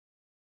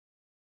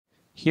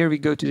Here we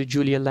go to the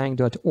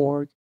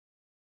julialang.org.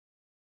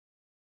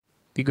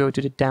 We go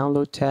to the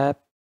download tab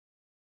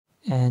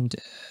and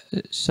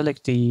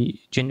select the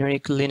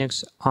generic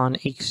Linux on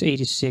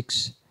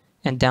x86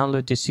 and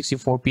download the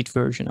 64-bit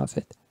version of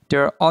it.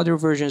 There are other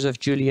versions of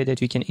Julia that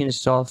we can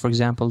install, for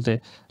example,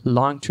 the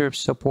long-term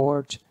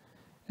support,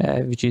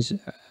 which is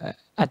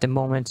at the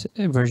moment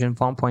version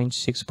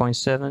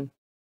 1.6.7.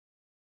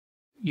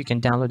 You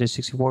can download the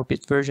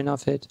 64-bit version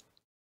of it.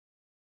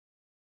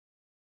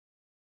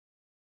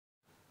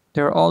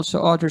 There are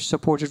also other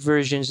supported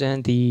versions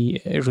and the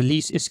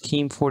release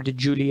scheme for the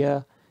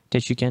Julia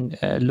that you can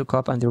look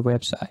up on their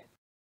website.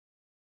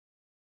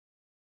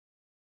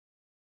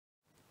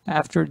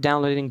 After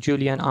downloading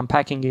Julia and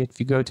unpacking it,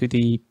 we go to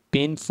the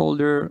bin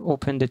folder,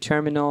 open the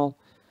terminal,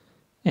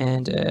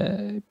 and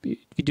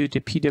we do the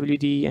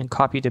pwd and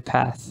copy the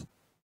path.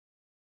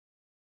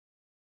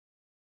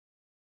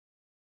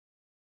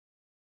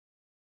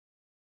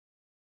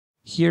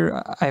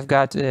 Here I've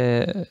got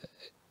a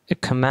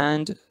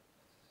command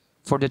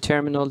for the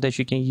terminal that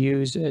you can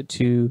use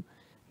to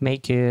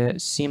make a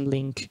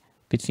symlink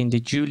between the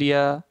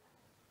Julia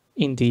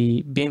in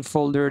the bin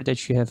folder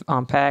that you have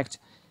unpacked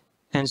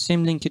and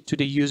symlink it to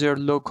the user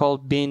local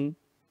bin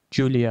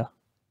Julia.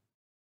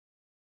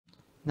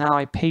 Now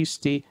I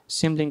paste the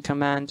symlink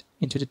command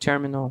into the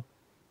terminal.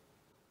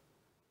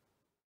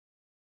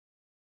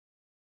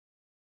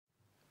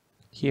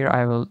 Here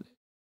I will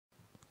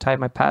type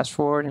my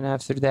password, and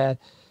after that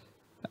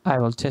I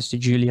will test the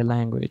Julia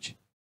language.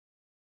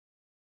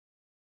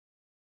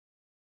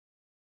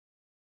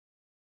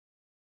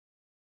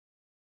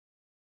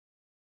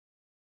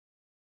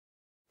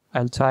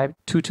 I'll type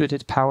 2 to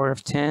the power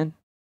of 10.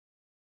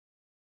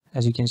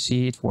 As you can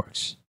see, it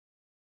works.